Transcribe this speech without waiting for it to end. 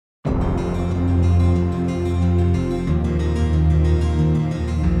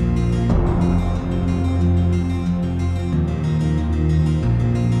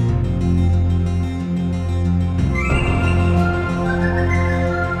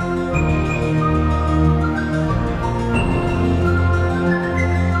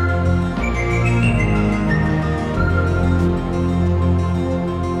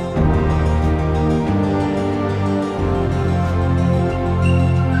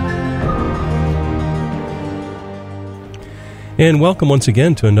And welcome once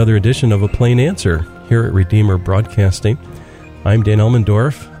again to another edition of A Plain Answer here at Redeemer Broadcasting. I'm Dan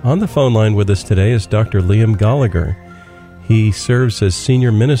Elmendorf. On the phone line with us today is Dr. Liam Gallagher. He serves as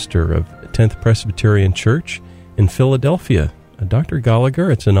Senior Minister of 10th Presbyterian Church in Philadelphia. Dr.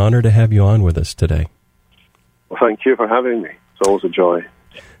 Gallagher, it's an honor to have you on with us today. Well, thank you for having me. It's always a joy.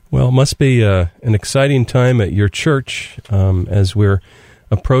 Well, it must be an exciting time at your church as we're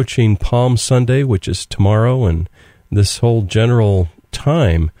approaching Palm Sunday, which is tomorrow, and this whole general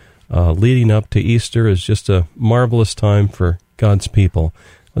time leading up to Easter is just a marvelous time for God's people.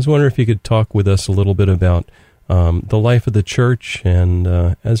 I was wondering if you could talk with us a little bit about the life of the church and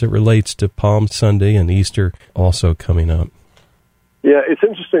as it relates to Palm Sunday and Easter also coming up. Yeah, it's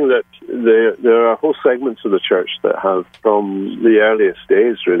interesting that there are whole segments of the church that have, from the earliest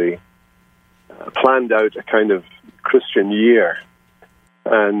days, really, planned out a kind of Christian year.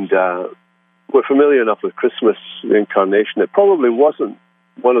 And we're familiar enough with Christmas, the Incarnation. It probably wasn't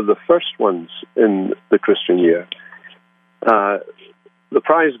one of the first ones in the Christian year. The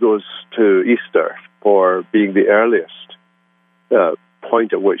prize goes to Easter for being the earliest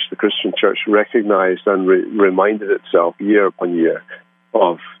point at which the Christian church recognized and reminded itself year upon year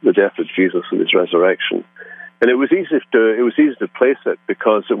of the death of Jesus and his resurrection. And it was easy to place it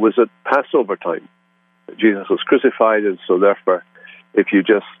because it was at Passover time that Jesus was crucified, and so therefore, if you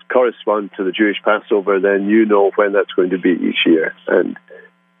just correspond to the Jewish Passover, then you know when that's going to be each year. And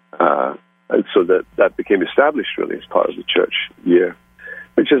so that became established, really, as part of the church year,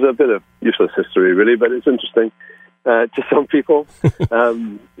 which is a bit of useless history, really, but it's interesting to some people.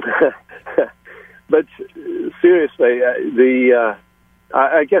 But seriously,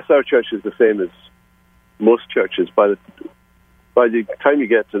 I guess our church is the same as most churches. By the time you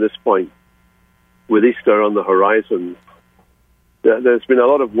get to this point, with Easter on the horizon, there's been a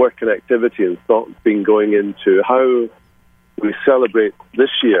lot of work and activity and thought being going into how we celebrate this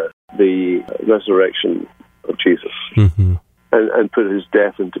year the resurrection of Jesus, and put his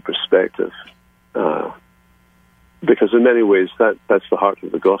death into perspective. Because in many ways that's the heart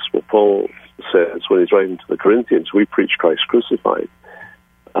of the gospel. Paul says when he's writing to the Corinthians, we preach Christ crucified.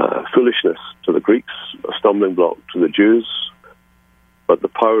 Foolishness to the Greeks, a stumbling block to the Jews, but the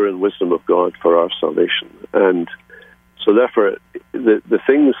power and wisdom of God for our salvation. And so therefore, the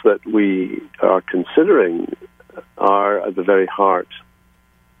things that we are considering are at the very heart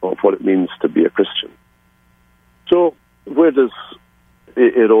of what it means to be a Christian. So where does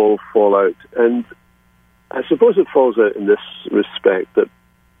it all fall out? And I suppose it falls out in this respect that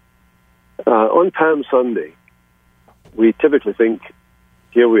on Palm Sunday, we typically think,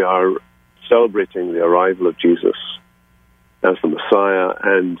 here we are celebrating the arrival of Jesus as the Messiah,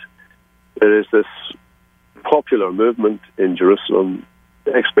 and there is this popular movement in Jerusalem.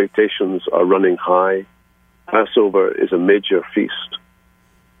 The expectations are running high. Passover is a major feast.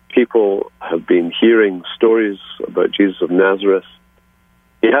 People have been hearing stories about Jesus of Nazareth.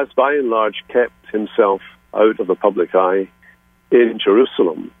 He has, by and large, kept himself out of the public eye in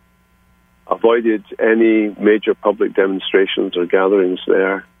Jerusalem, avoided any major public demonstrations or gatherings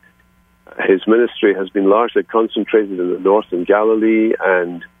there. His ministry has been largely concentrated in the north in Galilee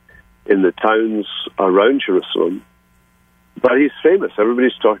and in the towns around Jerusalem. But he's famous.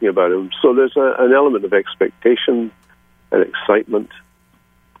 Everybody's talking about him. So there's an element of expectation and excitement.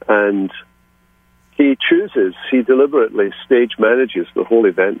 And he deliberately stage manages the whole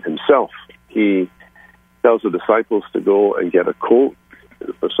event himself. He tells the disciples to go and get a colt.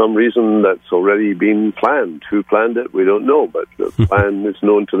 For some reason, that's already been planned. Who planned it, we don't know, but the plan is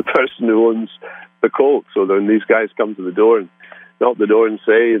known to the person who owns the colt. So then these guys come to the door and knock the door and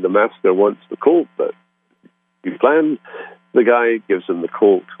say, the master wants the colt, but you planned. The guy gives him the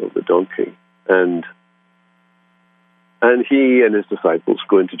colt of the donkey. And he and his disciples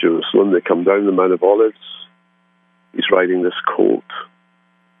go into Jerusalem. They come down the Mount of Olives. He's riding this colt.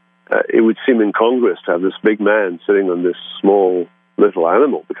 It would seem incongruous to have this big man sitting on this small little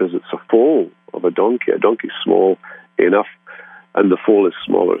animal because it's a foal of a donkey. A donkey's small enough, and the foal is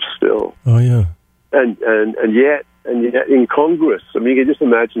smaller still. Oh yeah. And yet incongruous. I mean, you can just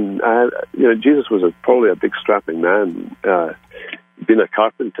imagine. Jesus was probably a big strapping man. Being a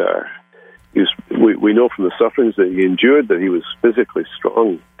carpenter, we know from the sufferings that he endured that he was physically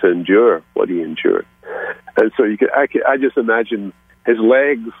strong to endure what he endured. And so I just imagine his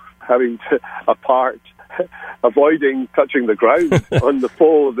legs having to apart, avoiding touching the ground on the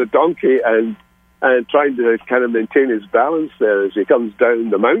foal of the donkey, and trying to kind of maintain his balance there as he comes down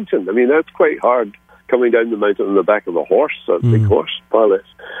the mountain. I mean, that's quite hard, coming down the mountain on the back of a horse, a big horse, far less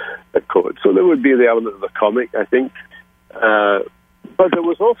a coat. So there would be the element of the comic, I think. But there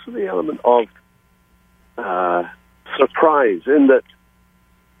was also the element of surprise in that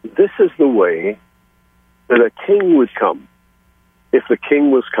this is the way that a king would come if the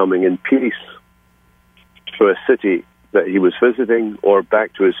king was coming in peace to a city that he was visiting or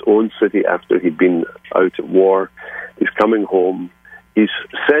back to his own city after he'd been out at war. He's coming home. He's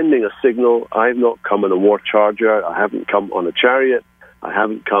sending a signal. I've not come in a war charger. I haven't come on a chariot. I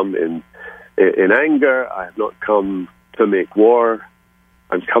haven't come in anger. I have not come to make war.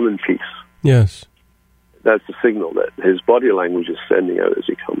 I'm come in peace. Yes. That's the signal that his body language is sending out as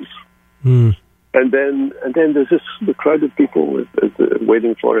he comes. Mm. And then there's the crowd of people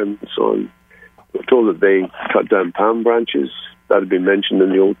waiting for him and so on. We're told that they cut down palm branches. That had been mentioned in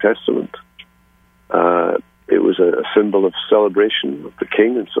the Old Testament. It was a symbol of celebration of the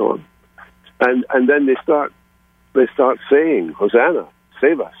king and so on. And then they start saying, Hosanna,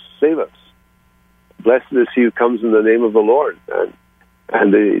 save us, save us. Blessed is he who comes in the name of the Lord.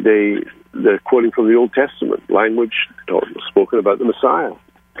 And they're quoting from the Old Testament language spoken about the Messiah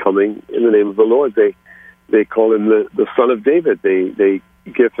coming in the name of the Lord. They call him the Son of David. They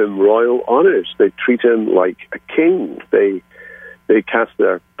give him royal honors. They treat him like a king. They cast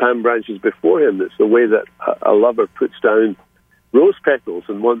their palm branches before him. It's the way that a lover puts down rose petals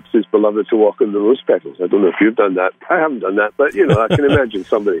and wants his beloved to walk on the rose petals. I don't know if you've done that. I haven't done that, but I can imagine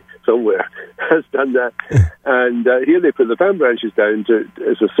somebody somewhere has done that. And here they put the palm branches down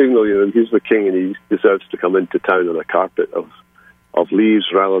as a signal, he's the king and he deserves to come into town on a carpet of leaves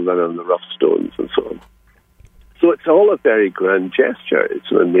rather than on the rough stones and so on. So it's all a very grand gesture.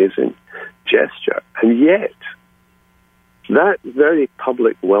 It's an amazing gesture. And yet, that very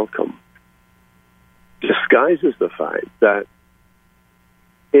public welcome disguises the fact that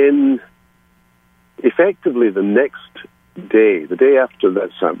in effectively the next day, the day after that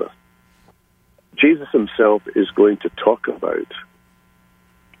Sabbath, Jesus himself is going to talk about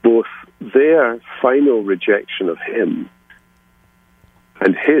both their final rejection of him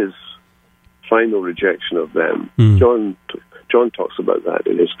and his final rejection of them. John talks about that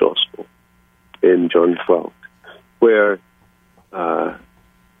in his gospel, in John 12, where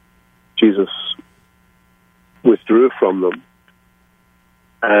Jesus withdrew from them,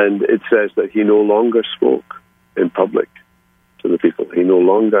 and it says that he no longer spoke in public to the people. He no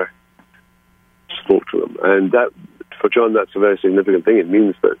longer spoke to them. And that, for John, that's a very significant thing. It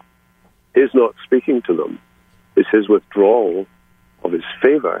means that his not speaking to them is his withdrawal of his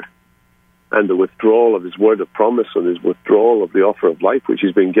favor and the withdrawal of his word of promise and his withdrawal of the offer of life, which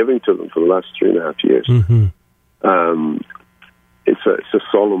he's been giving to them for the last 3.5 years. Mm-hmm. It's a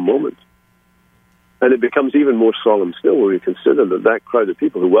solemn moment. And it becomes even more solemn still when we consider that crowd of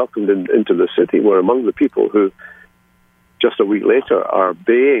people who welcomed him into the city were among the people who, just a week later, are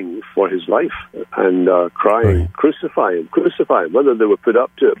baying for his life and are crying, right, crucify him, crucify him. Whether they were put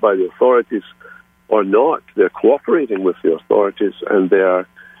up to it by the authorities or not, they're cooperating with the authorities and they are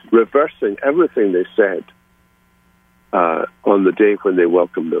reversing everything they said on the day when they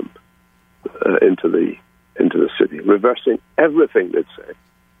welcomed him into the city. Reversing everything they'd said.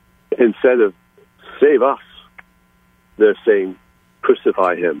 Instead of save us, they're saying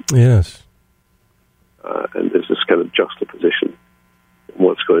crucify him. Yes. And there's this kind of juxtaposition in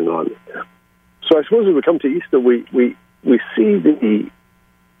what's going on. So I suppose as we come to Easter, we see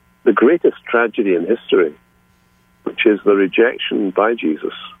the greatest tragedy in history, which is the rejection by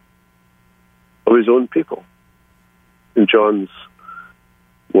Jesus of his own people. In John's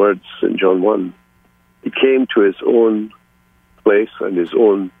words in John 1, he came to his own place and his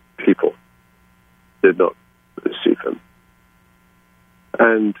own people did not receive him.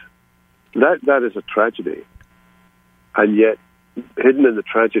 And that is a tragedy. And yet, hidden in the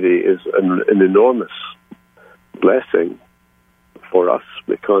tragedy is an enormous blessing for us,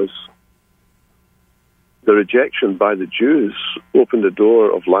 because the rejection by the Jews opened a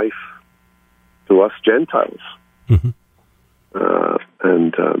door of life to us Gentiles, mm-hmm,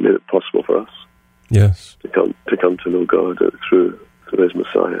 and made it possible for us, yes, to come to know God through his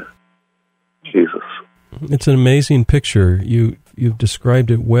Messiah, Jesus. It's an amazing picture. You've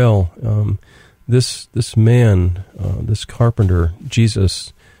described it well. This man, this carpenter,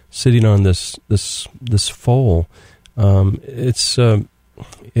 Jesus, sitting on this foal.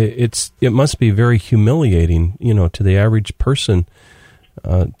 It must be very humiliating, to the average person,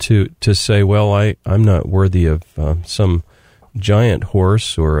 to say, well, I'm not worthy of some giant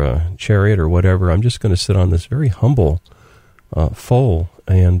horse or a chariot or whatever. I'm just going to sit on this very humble foal,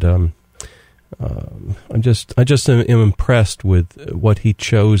 and I just am impressed with what he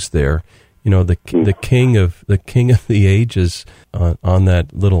chose there. The king of the ages on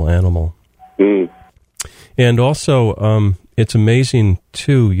that little animal. Mm. And also, it's amazing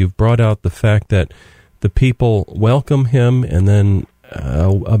too. You've brought out the fact that the people welcome him, and then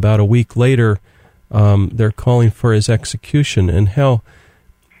about a week later, they're calling for his execution. And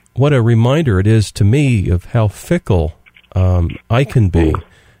what a reminder it is to me of how fickle I can be,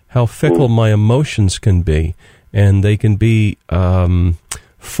 how fickle my emotions can be. And they can be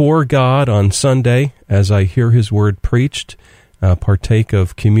for God on Sunday as I hear his word preached, partake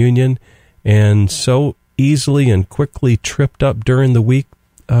of communion, and so easily and quickly tripped up during the week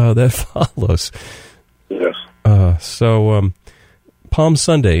that follows. Yes. So Palm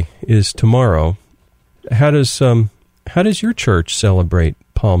Sunday is tomorrow. How does your church celebrate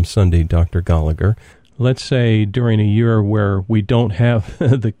Palm Sunday, Dr. Gallagher? Let's say during a year where we don't have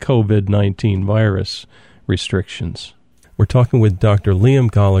the COVID-19 virus restrictions. We're talking with Dr. Liam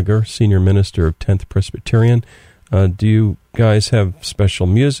Gallagher, Senior Minister of 10th Presbyterian. Do you guys have special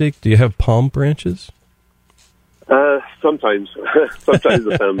music? Do you have palm branches? Sometimes. Sometimes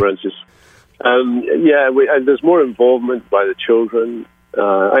the palm branches. There's more involvement by the children.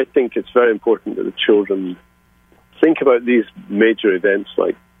 I think it's very important that the children think about these major events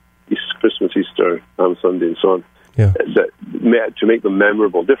like Christmas, Easter, Palm Sunday, and so on. Yeah. To make them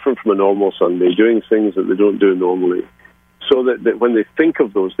memorable, different from a normal Sunday, doing things that they don't do normally, so that when they think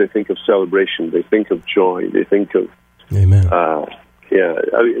of those, they think of celebration, they think of joy, they think of... Amen.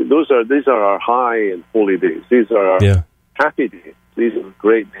 These are our high and holy days. These are our happy days. These are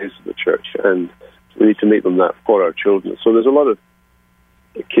great days of the church, and we need to make them that for our children. So there's a lot of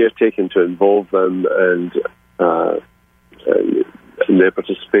care taken to involve them, and they're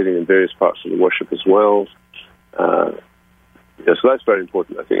participating in various parts of the worship as well. So that's very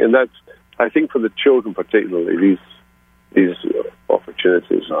important, I think. And I think for the children particularly, these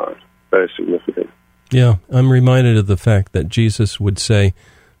opportunities are very significant. Yeah, I'm reminded of the fact that Jesus would say,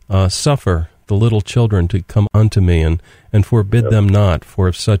 suffer the little children to come unto me, and forbid them not, for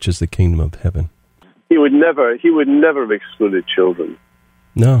of such is the kingdom of heaven. He would never have excluded children.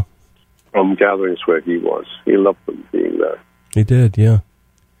 No. From gatherings where he was. He loved them being there. He did, yeah.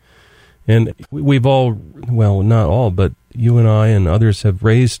 And we've all, well, not all, but you and I and others have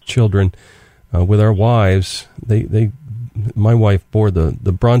raised children with our wives. My wife bore the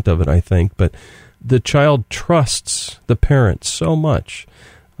brunt of it, I think, but the child trusts the parent so much.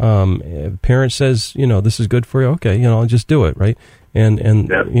 Parent says, this is good for you. Okay, I'll just do it, right? And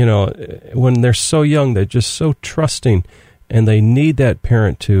when they're so young, they're just so trusting, and they need that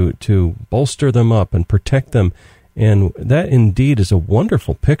parent to bolster them up and protect them. And that indeed is a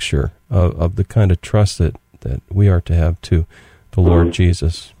wonderful picture of the kind of trust that we are to have to the Lord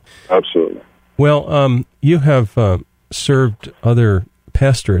Jesus. Absolutely. Well, you have served other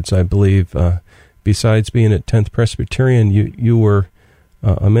pastorates, I believe. Besides being at 10th Presbyterian, you were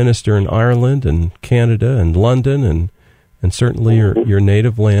a minister in Ireland and Canada and London and certainly your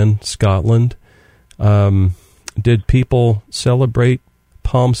native land, Scotland. Did people celebrate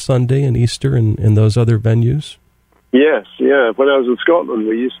Palm Sunday and Easter in those other venues? Yes, yeah. When I was in Scotland,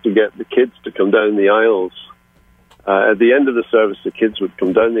 we used to get the kids to come down the aisles. At the end of the service, the kids would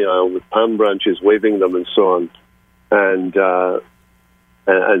come down the aisle with palm branches, waving them and so on, and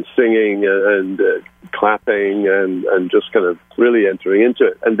singing and clapping and just kind of really entering into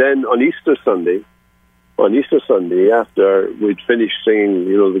it. And then on Easter Sunday, after we'd finished singing,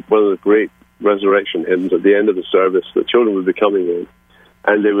 one of the great resurrection hymns at the end of the service, the children would be coming in,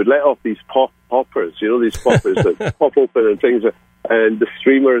 and they would let off these poppers, these poppers that pop open and things, and the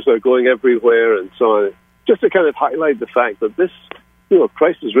streamers are going everywhere and so on, just to kind of highlight the fact that this,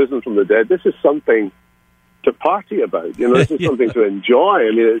 Christ is risen from the dead. This is something to party about. This is something to enjoy.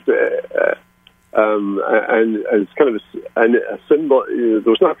 I mean, and it's kind of a symbol. There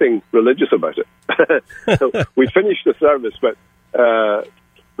was nothing religious about it. We finished the service, but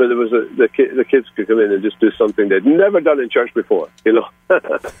there was the kids could come in and just do something they'd never done in church before, and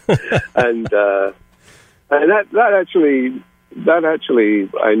that actually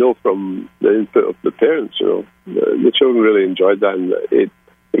I know from the input of the parents, the children really enjoyed that, and it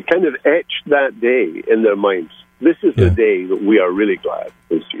kind of etched that day in their minds. This is the day that we are really glad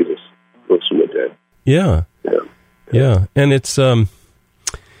that Jesus rose from the dead. Yeah, and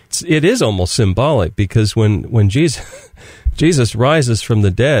it is almost symbolic, because when Jesus rises from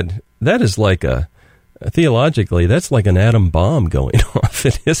the dead, that is like theologically, that's like an atom bomb going off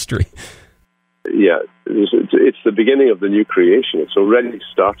in history. Yeah, it's the beginning of the new creation. It's already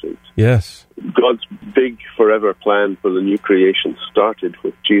started. Yes. God's big forever plan for the new creation started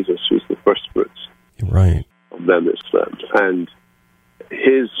with Jesus, who's the first fruits. Right. Of them is that. And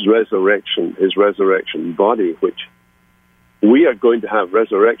his resurrection body, which we are going to have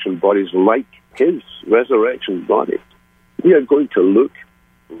resurrection bodies like his resurrection body. We are going to look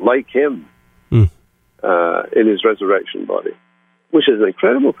like him. in his resurrection body, which is an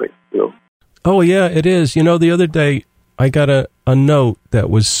incredible thing, Oh, yeah, it is. The other day I got a note that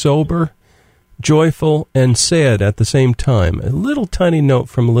was sober, joyful, and sad at the same time. A little tiny note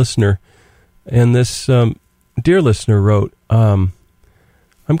from a listener, and this dear listener wrote, I'm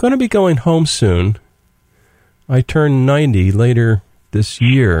going to be going home soon. I turn 90 later this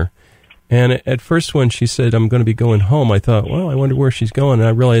year. And at first when she said, I'm going to be going home, I thought, well, I wonder where she's going. And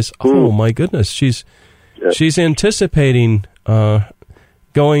I realized, oh, my goodness, she's anticipating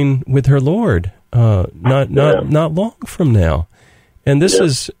going with her Lord not long from now. And this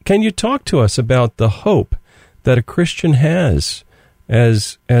is, can you talk to us about the hope that a Christian has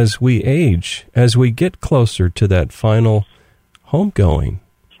as we age, as we get closer to that final homegoing?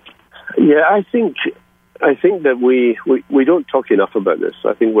 Yeah, I think that we don't talk enough about this.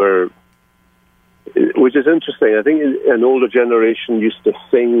 I think which is interesting. I think an older generation used to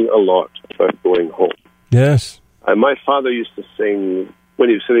sing a lot about going home. Yes. And my father used to sing, when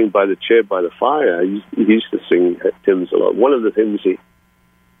he was sitting by the chair by the fire, he used to sing hymns a lot. One of the hymns he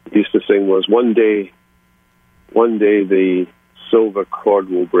used to sing was, one day the silver cord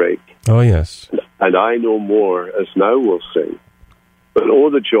will break. Oh, yes. And I no more as now will sing. But oh,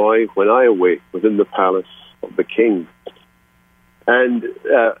 the joy when I awake within the palace of the King. And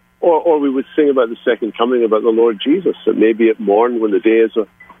or we would sing about the second coming, about the Lord Jesus, that maybe at morn when the day is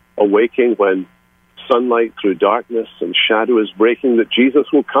awaking, when sunlight through darkness and shadow is breaking, that Jesus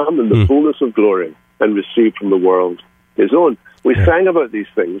will come in the fullness of glory and receive from the world his own. We sang about these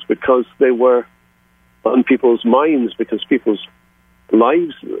things because they were on people's minds, because people's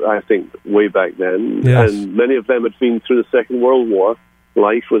lives, I think, way back then, and many of them had been through the Second World War.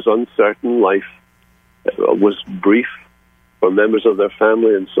 Life was uncertain, life was brief for members of their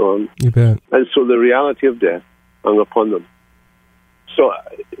family and so on. You bet. And so the reality of death hung upon them. So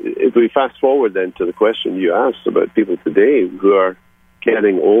if we fast forward then to the question you asked about people today who are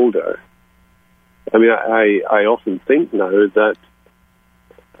getting older, I mean, I often think now that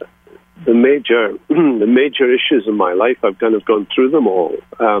the major issues in my life, I've kind of gone through them all.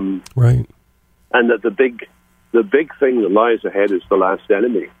 Right. And that the big thing that lies ahead is the last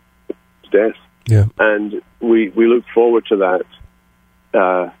enemy, it's death. Yeah. And we look forward to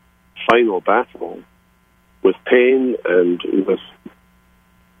that final battle with pain and with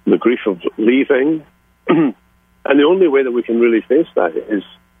the grief of leaving. And the only way that we can really face that is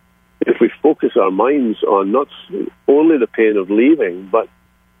if we focus our minds on not only the pain of leaving, but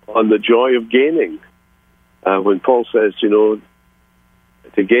on the joy of gaining. When Paul says, to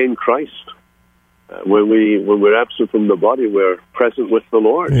gain Christ, when we're absent from the body, we're present with the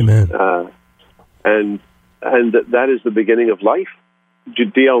Lord. Amen. And that is the beginning of life.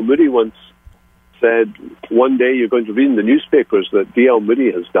 D.L. Moody once said, one day you're going to read in the newspapers that D.L.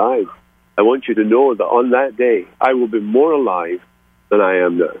 Moody has died. I want you to know that on that day, I will be more alive than I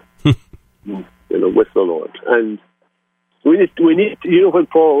am now, with the Lord. And we need, when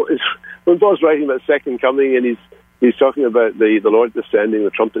Paul's writing about second coming, and he's talking about the Lord descending,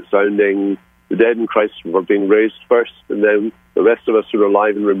 the trumpet sounding, the dead in Christ were being raised first, and then the rest of us who are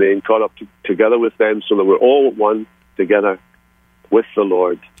alive and remain caught up together with them, so that we're all one together with the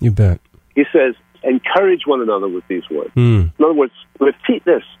Lord. You bet. He says, encourage one another with these words. In other words, repeat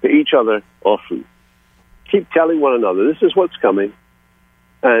this to each other often. Keep telling one another, this is what's coming,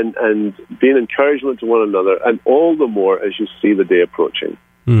 and be an encouragement to one another, and all the more as you see the day approaching.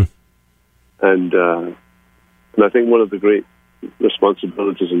 And I think one of the great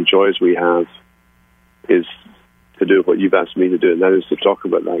responsibilities and joys we have is to do what you've asked me to do, and that is to talk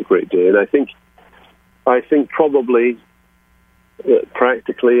about that great day. And I think probably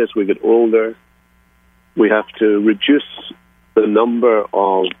practically as we get older, we have to reduce the number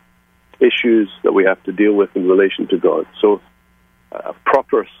of issues that we have to deal with in relation to God. So a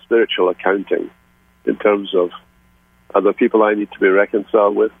proper spiritual accounting in terms of other people I need to be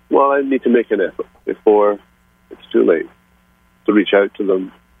reconciled with. Well, I need to make an effort before it's too late to reach out to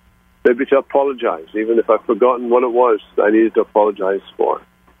them, maybe to apologize, even if I've forgotten what it was I needed to apologize for,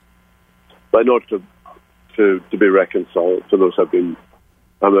 but in order to be reconciled to those I'm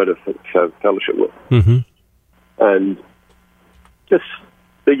out of fellowship with. Mm-hmm. And just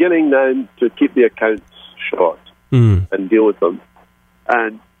beginning now to keep the accounts short and deal with them,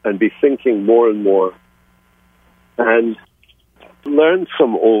 and be thinking more and more, and learn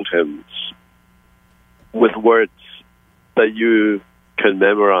some old hymns with words that you can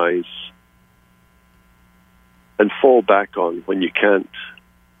memorize and fall back on when you can't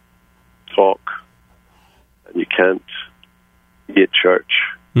talk and you can't be at church,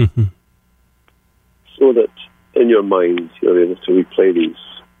 so that in your mind you're able to replay these,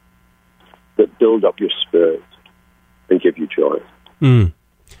 that build build up your spirit and give you joy. Mm.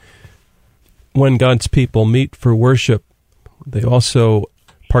 When God's people meet for worship, they also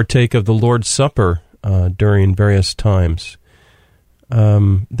partake of the Lord's Supper during various times.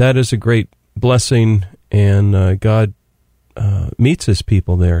 That is a great blessing, and God meets his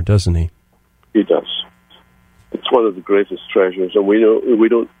people there, doesn't he? He does. It's one of the greatest treasures, and we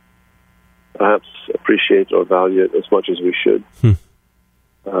don't perhaps appreciate or value it as much as we should.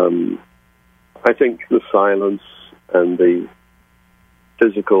 I think the silence and the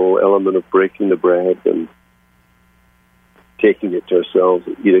physical element of breaking the bread and taking it to ourselves,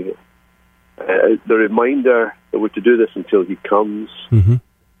 eating it, the reminder that we're to do this until he comes,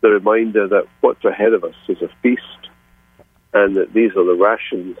 the reminder that what's ahead of us is a feast, and that these are the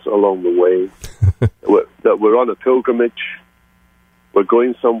rations along the way, that we're on a pilgrimage, we're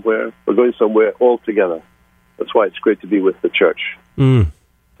going somewhere all together. That's why it's great to be with the church.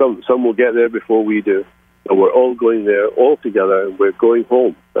 Some will get there before we do, and we're all going there all together, and we're going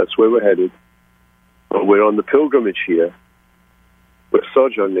home. That's where we're headed. But we're on the pilgrimage here. We're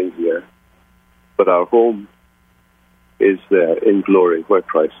sojourning here, but our home is there in glory where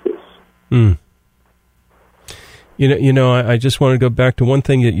Christ is. You know, I just want to go back to one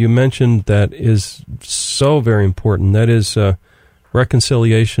thing that you mentioned that is so very important. That is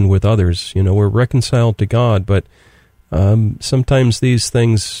reconciliation with others. You know, we're reconciled to God, but sometimes these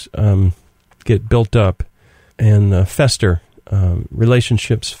things get built up and fester.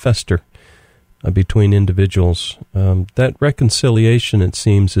 Relationships fester between individuals. That reconciliation, it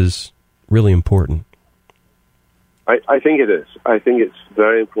seems, is really important. I think it is. I think it's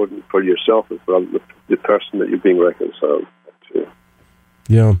very important for yourself and for the person that you're being reconciled to.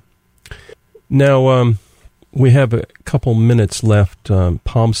 Yeah. Now, we have a couple minutes left.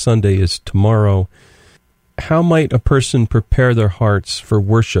 Palm Sunday is tomorrow. How might a person prepare their hearts for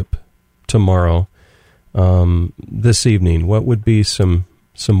worship tomorrow, this evening? What would be some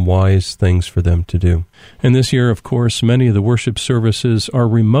wise things for them to do? And this year, of course, many of the worship services are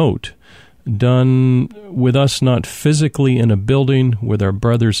remote, done with us not physically in a building with our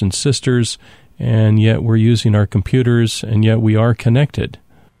brothers and sisters, and yet we're using our computers, and yet we are connected.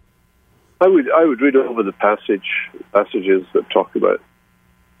 I would read over the passages that talk about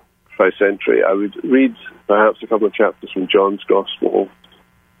Christ's entry. I would read perhaps a couple of chapters from John's Gospel,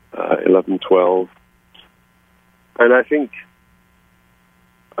 11:12, and I think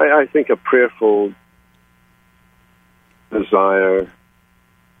a prayerful desire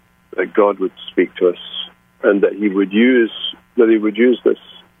that God would speak to us, and that He would use this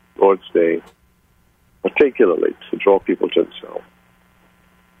Lord's Day, particularly to draw people to Himself.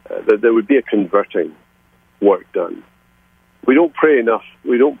 That there would be a converting work done. We don't pray enough.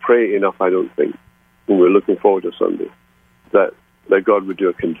 I don't think, when we're looking forward to Sunday, that God would do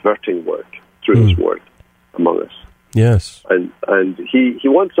a converting work through His Word among us. Yes, and He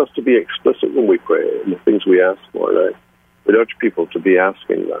wants us to be explicit when we pray in the things we ask for. And I would urge people to be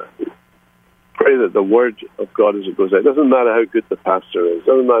asking that. Pray that the Word of God as it goes out. It doesn't matter how good the pastor is. It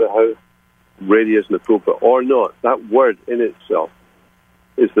doesn't matter how ready he is in the pulpit or not. That Word in itself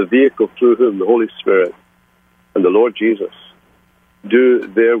is the vehicle through whom the Holy Spirit and the Lord Jesus do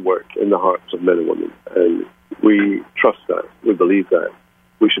their work in the hearts of men and women. And we trust that. We believe that.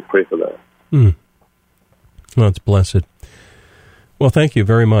 We should pray for that. Well, it's blessed. Well, thank you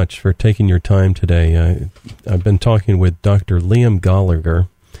very much for taking your time today. I've been talking with Dr. Liam Gallagher,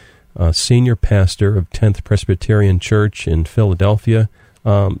 senior pastor of 10th Presbyterian Church in Philadelphia.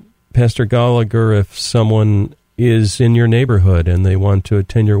 Pastor Gallagher, if someone is in your neighborhood and they want to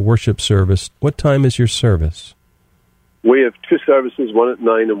attend your worship service, what time is your service? We have two services, one at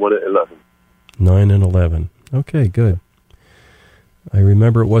 9 and one at 11. 9 and 11. Okay, good. I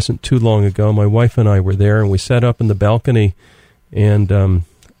remember it wasn't too long ago. My wife and I were there, and we sat up in the balcony, and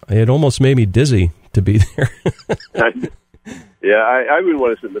it almost made me dizzy to be there. I wouldn't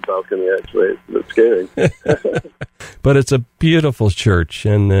want to sit in the balcony, actually. It's scary. But it's a beautiful church,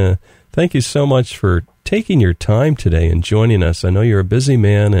 and thank you so much for taking your time today and joining us. I know you're a busy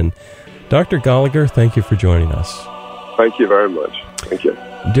man, and Dr. Gallagher, thank you for joining us. Thank you very much. Thank you.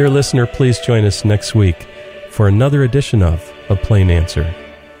 Dear listener, please join us next week for another edition of A Plain Answer.